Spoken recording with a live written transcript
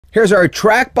Here's our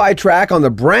track by track on the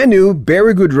brand new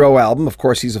Barry Goudreau album. Of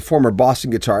course, he's a former Boston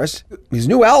guitarist. His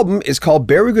new album is called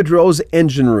Barry Goudreau's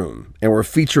Engine Room, and we're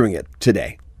featuring it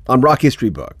today on Rock History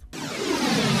Book.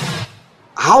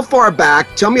 How far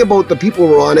back, tell me about the people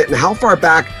who were on it, and how far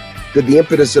back did the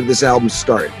impetus of this album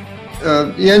start?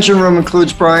 The Engine Room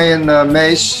includes Brian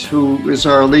Mace, who is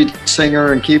our lead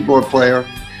singer and keyboard player.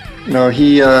 You know,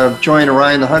 he joined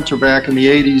Orion the Hunter back in the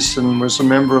 80s and was a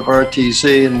member of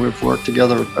RTZ, and we've worked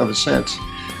together ever since.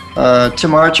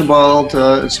 Tim Archibald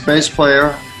is a bass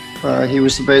player. He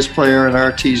was the bass player in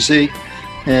RTZ,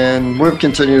 and we've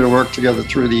continued to work together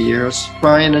through the years.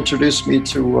 Brian introduced me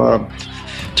to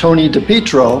Tony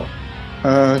DiPietro.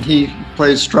 He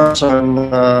plays drums on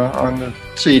the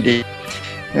CD.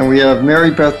 And we have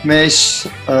Mary Beth Mace,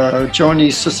 Joni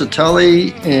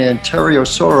Cicitelli, and Terry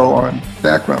Osoro on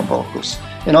background vocals,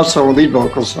 and also lead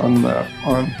vocals on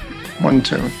one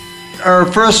tune. Our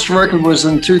first record was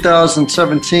in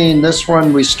 2017. This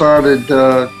one we started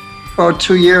about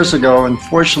 2 years ago, and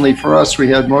fortunately for us, we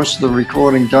had most of the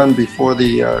recording done before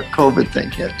the COVID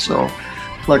thing hit. So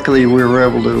luckily we were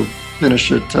able to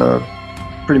finish it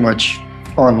pretty much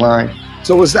online.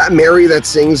 So was that Mary that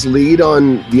sings lead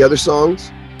on the other songs?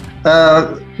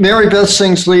 Mary Beth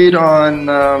sings lead on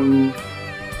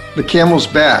The Camel's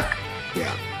Back.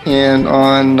 Yeah. And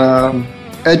on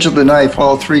Edge of the Knife,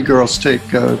 all three girls take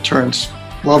turns.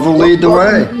 Love Will Lead the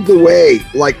Way. Lead the Way.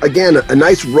 Like, again, a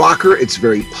nice rocker. It's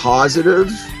very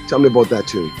positive. Tell me about that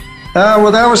tune.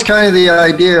 Well, that was kind of the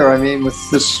idea. I mean, with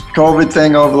this COVID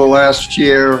thing over the last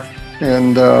year,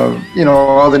 and you know,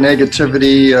 all the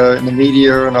negativity in the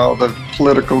media and all the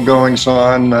political goings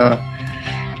on,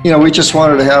 you know, we just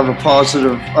wanted to have a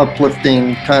positive,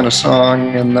 uplifting kind of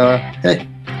song, and hey,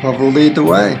 love will lead the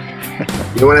way.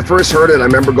 You know, when I first heard it, I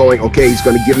remember going, okay, he's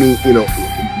going to give me, you know,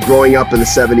 growing up in the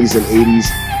 70s and 80s,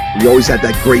 we always had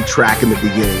that great track in the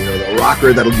beginning, you know, the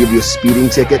rocker that'll give you a speeding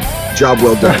ticket. Job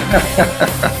well done.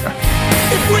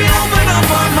 If we open up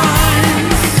our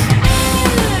minds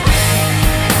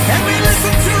and we listen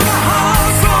to the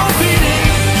hearts all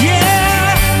beating,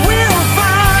 yeah, we'll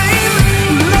find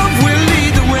love will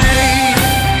lead the way.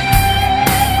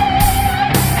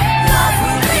 Love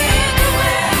will lead the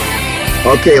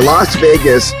way. Okay, Las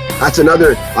Vegas. That's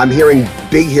another, I'm hearing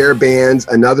big hair bands,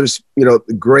 another, you know,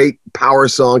 great power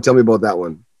song. Tell me about that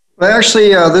one. Well,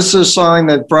 actually, this is a song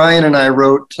that Brian and I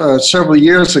wrote several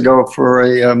years ago for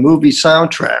a movie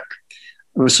soundtrack.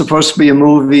 It was supposed to be a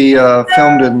movie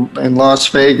filmed in Las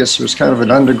Vegas. It was kind of an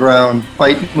underground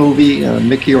fight movie.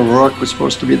 Mickey O'Rourke was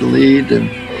supposed to be the lead. And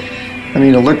I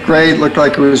mean, it looked great, looked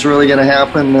like it was really going to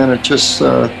happen, and it just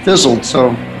fizzled.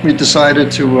 So we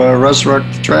decided to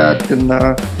resurrect the track, and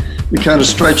we kind of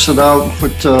stretched it out and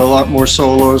put a lot more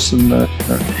solos and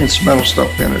instrumental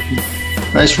stuff in it.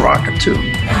 Nice rockin'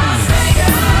 tune.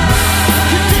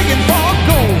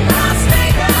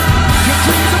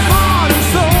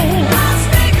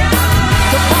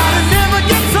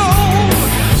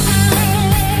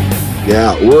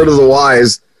 Yeah, word of the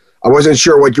wise. I wasn't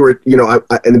sure what you were, you know,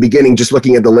 in the beginning, just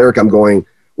looking at the lyric, I'm going,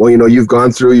 well, you know, you've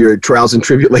gone through your trials and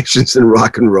tribulations in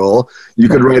rock and roll. You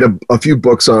could write a few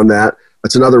books on that.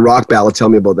 That's another rock ballad. Tell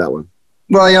me about that one.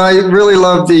 Well, yeah, I really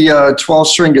love the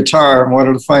 12-string guitar. I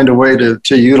wanted to find a way to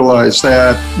utilize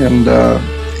that. And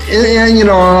you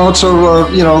know, also,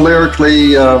 you know,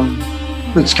 lyrically,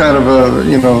 it's kind of a,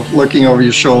 you know, looking over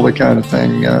your shoulder kind of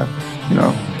thing. You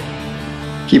know,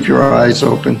 keep your eyes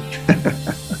open.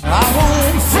 I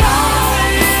won't fly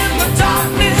in the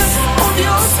darkness of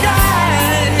your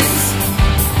skies.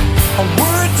 A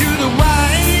word to the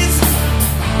wise,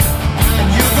 and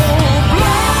you go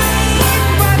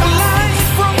blind by the light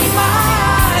from my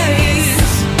eyes.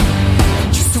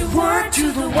 Just a word to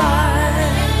the wise.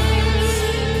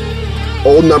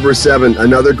 Old Number 7,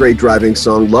 another great driving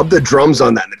song. Love the drums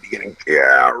on that in the beginning.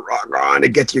 Yeah, rock on.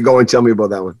 It gets you going. Tell me about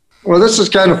that one. Well, this is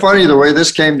kind of funny the way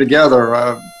this came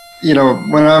together. You know,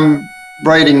 when I'm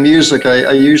writing music,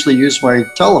 I usually use my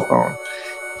telephone.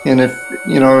 And if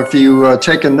you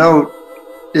take a note,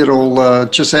 it'll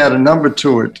just add a number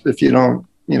to it if you don't,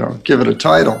 you know, give it a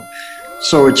title.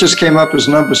 So it just came up as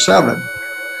number 7.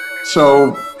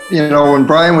 So, you know, when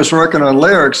Brian was working on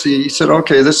lyrics, he said,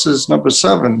 okay, this is number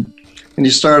 7. And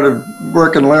he started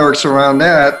working lyrics around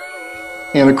that.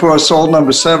 And of course, Old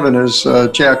Number 7 is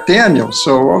Jack Daniels.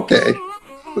 So, okay,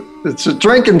 it's a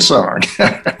drinking song.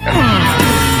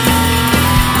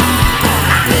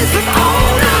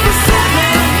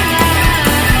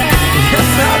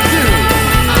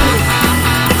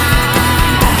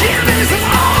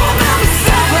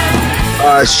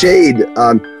 Shade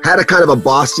had a kind of a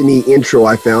Boston-y intro,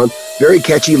 I found. Very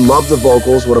catchy. Love the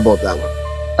vocals. What about that one?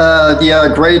 Yeah,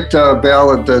 a great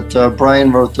ballad that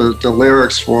Brian wrote the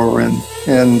lyrics for, and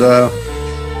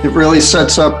it really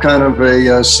sets up kind of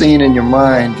a scene in your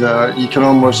mind. You can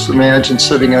almost imagine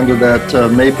sitting under that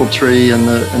maple tree in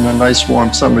a nice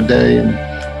warm summer day, and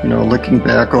looking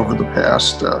back over the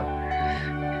past.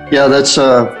 Yeah, that's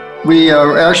we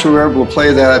actually were able to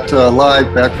play that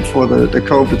live back before the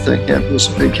COVID thing hit. It was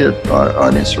a big hit. Our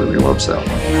audience really loves that one.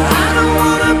 I don't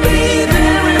wanna be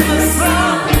there in the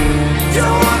sun.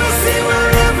 Don't wanna see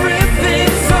where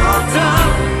everything's all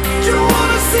done. Don't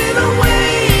wanna see the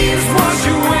waves wash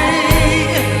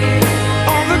away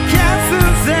all the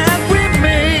castles that we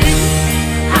made.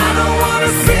 I don't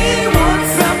wanna see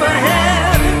what's up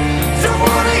ahead. Don't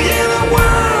wanna hear the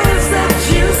words that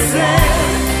you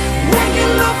said when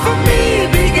your love for me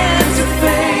began to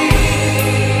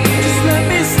fade. Just let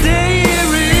me stay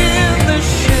here in the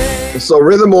shade. So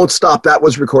Rhythm Won't Stop, that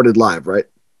was recorded live, right?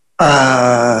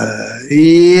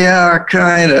 Yeah,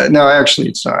 kind of. No, actually,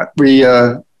 it's not. We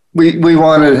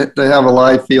wanted to have a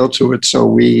live feel to it, so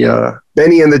we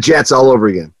Benny and the Jets all over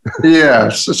again. yeah,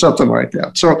 so something like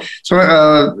that. So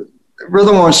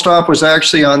Rhythm Won't Stop was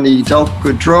actually on the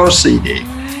Goudreau CD,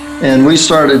 and we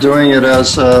started doing it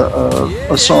as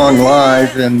a song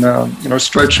live, and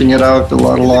stretching it out, a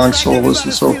lot of long solos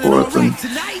and so forth, and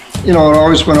it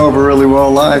always went over really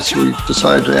well live, so we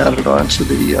decided to add it onto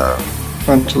the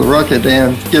record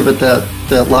and give it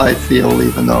that live feel,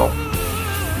 even though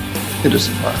it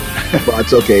isn't live. But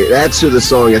it's okay. It adds to the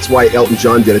song. That's why Elton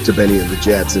John did it to Benny and the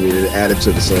Jets. I mean, it added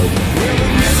to the song. Rhythm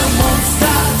won't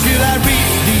stop till I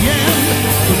reach the end.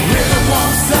 The rhythm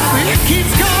won't stop, it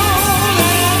keeps going.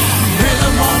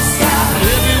 Rhythm won't stop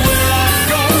everywhere I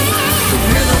go. The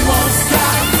rhythm won't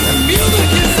stop, the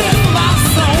music is in my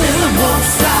soul. Rhythm won't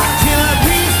stop till I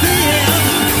reach the end.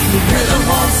 The rhythm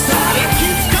won't stop, it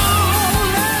keeps going.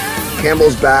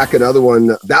 Camel's Back, another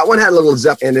one. That one had a little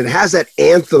zep, and it has that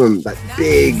anthem, that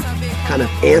big kind of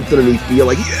anthem-y feel.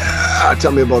 Like, yeah,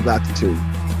 tell me about that tune.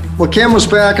 Well, Camel's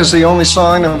Back is the only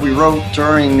song that we wrote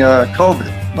during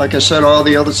COVID. Like I said, all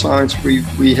the other songs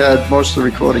we had most of the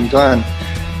recording done.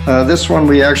 This one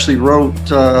we actually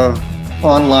wrote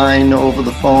online over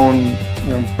the phone.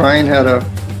 Brian had a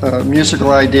musical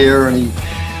idea, and he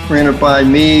ran it by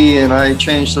me, and I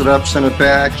changed it up, sent it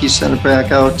back. He sent it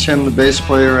back out. Tim, the bass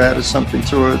player, added something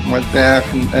to it and went back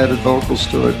and added vocals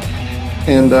to it.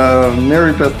 And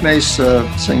Mary Beth Mace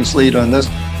sings lead on this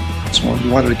one. We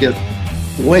wanted to get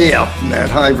way up in that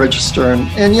high register,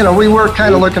 and we were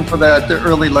kind of looking for that the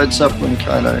early Led Zeppelin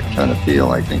kind of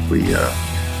feel. I think we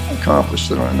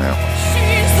accomplished it on that one.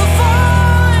 She's the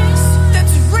voice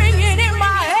that's ringing in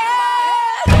my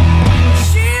head.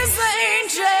 She's the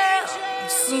angel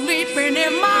sleeping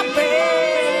in my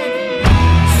bed.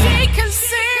 She can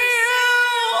see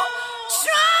you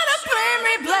trying to play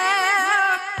me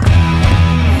black.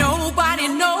 Nobody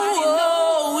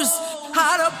knows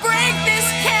how to break this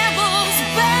camel's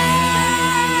back.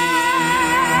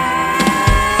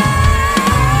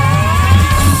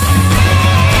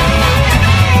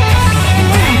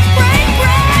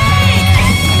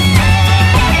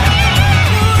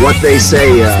 What they say,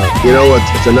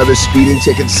 it's another speeding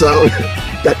ticket song.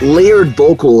 That layered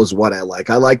vocal is what I like.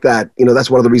 I like that. That's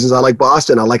one of the reasons I like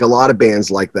Boston. I like a lot of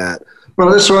bands like that. Well,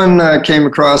 this one came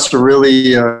across a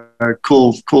really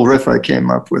cool riff I came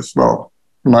up with. Well,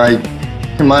 in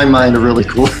my mind, a really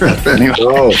cool riff anyway.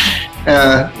 Oh.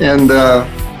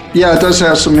 Yeah, it does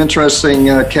have some interesting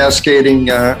cascading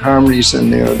harmonies in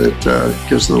there that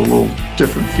gives it a little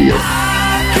different feel. I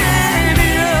can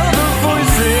hear the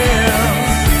voices.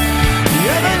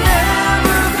 Yeah, they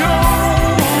never go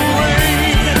away.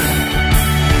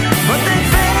 But they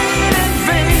fade and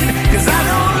fade, 'cause I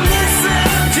don't listen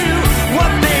to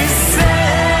what they say.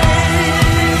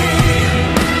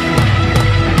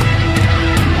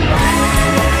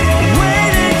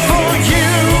 Waiting for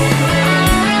you.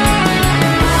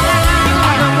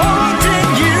 I've been wanting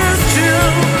you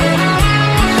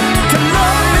to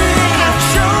love me and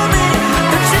show me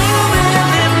that you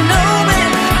really know me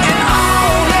and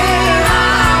all that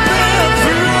I've been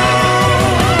through.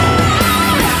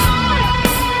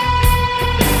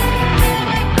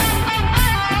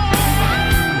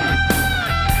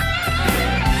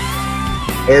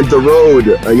 And The Road,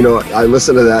 I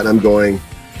listen to that and I'm going,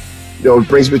 it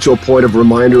brings me to a point of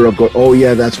reminder of going, oh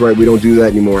yeah, that's right, we don't do that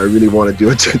anymore. I really want to do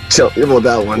it. Tell me about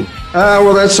that one.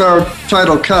 Well, that's our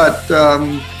title cut.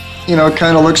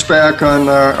 Kind of looks back on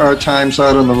our times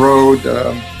out on the road.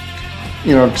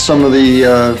 Some of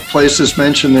the places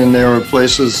mentioned in there are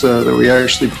places that we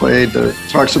actually played.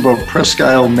 Talks about Presque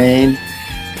Isle, Maine,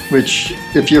 which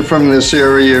if you're from this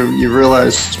area, you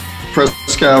realize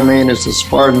Presque Isle, Maine is as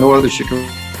far north as you can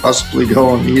possibly go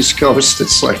on the East Coast.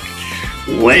 It's like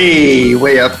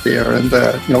way up there. And,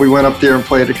 we went up there and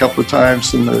played a couple of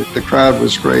times, and the crowd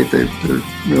was great. They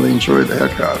really enjoyed the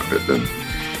heck out of it. And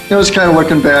it was kind of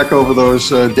looking back over those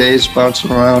days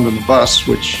bouncing around in the bus,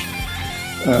 which,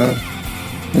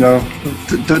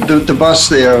 the bus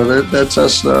there, that's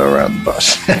us around the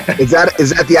bus. Is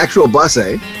that the actual bus,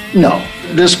 eh? No,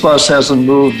 this bus hasn't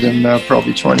moved in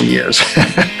probably 20 years.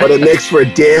 But it makes for a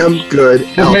damn good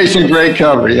It makes a great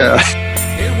cover, yeah.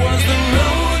 It was the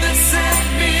road that set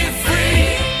me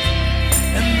free,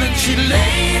 and then she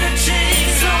laid her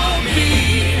chains on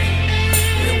me.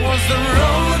 It was the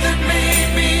road that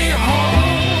made me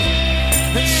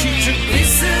whole, and she took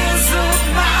pieces of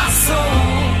my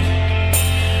soul.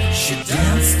 She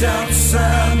danced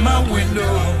outside my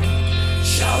window,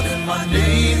 shouting my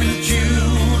name into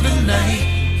the night,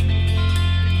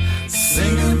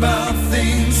 singing about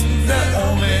things that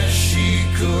only she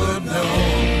could know.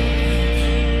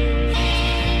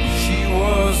 She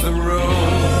was the road.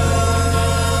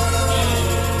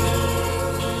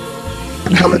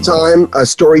 Come a Time, a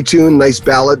story tune, nice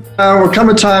ballad. Well, Come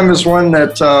a Time is one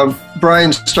that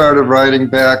Brian started writing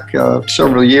back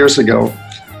several years ago.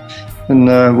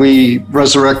 And we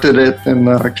resurrected it and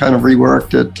kind of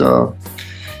reworked it.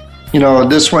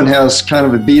 This one has kind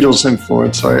of a Beatles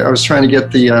influence. I was trying to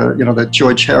get the, that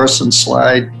George Harrison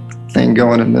slide thing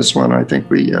going in this one. I think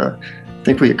we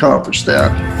accomplished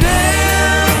that.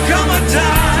 There'll come a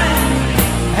time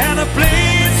and a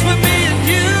place for me and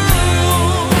you.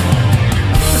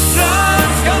 The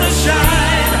sun's gonna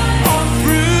shine on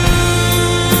through.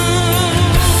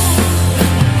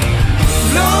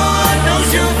 Lord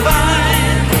knows you'll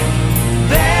find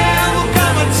there will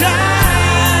come a time.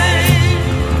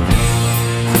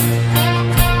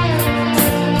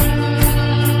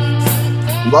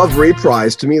 Love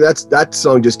Reprise. To me, that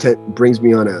song just brings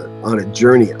me on a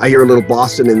journey. I hear a little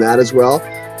Boston in that as well.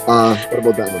 What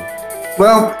about that one?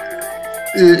 Well,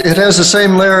 it has the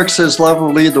same lyrics as Love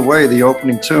Will Lead the Way, the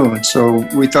opening tune. So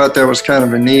we thought that was kind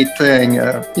of a neat thing.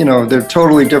 They're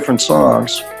totally different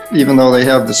songs, even though they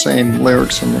have the same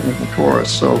lyrics in the chorus.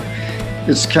 So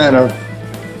it's kind of,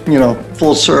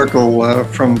 full circle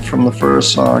from the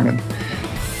first song.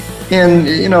 And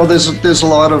there's a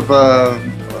lot of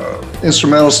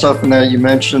instrumental stuff in there. You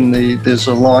mentioned there's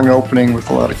a long opening with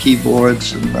a lot of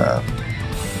keyboards and,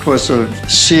 of course, a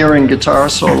searing guitar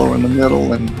solo in the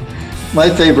middle. And my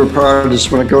favorite part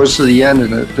is when it goes to the end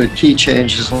and the key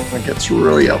changes and it gets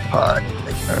really up high.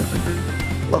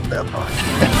 I love that part.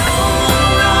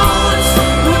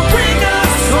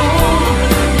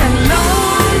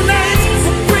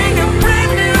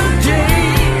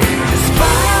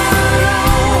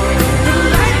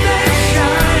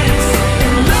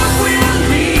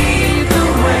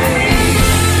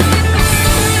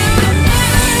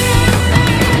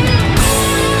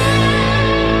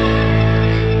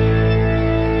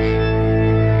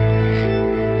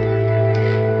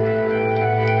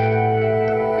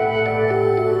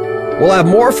 We'll have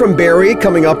more from Barry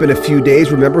coming up in a few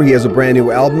days. Remember, he has a brand new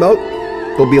album out.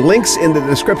 There'll be links in the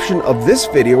description of this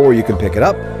video where you can pick it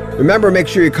up. Remember, make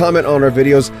sure you comment on our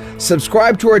videos,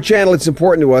 subscribe to our channel, it's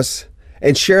important to us,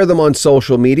 and share them on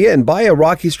social media, and buy a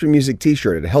Rock History Music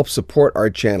t-shirt. It helps support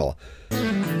our channel.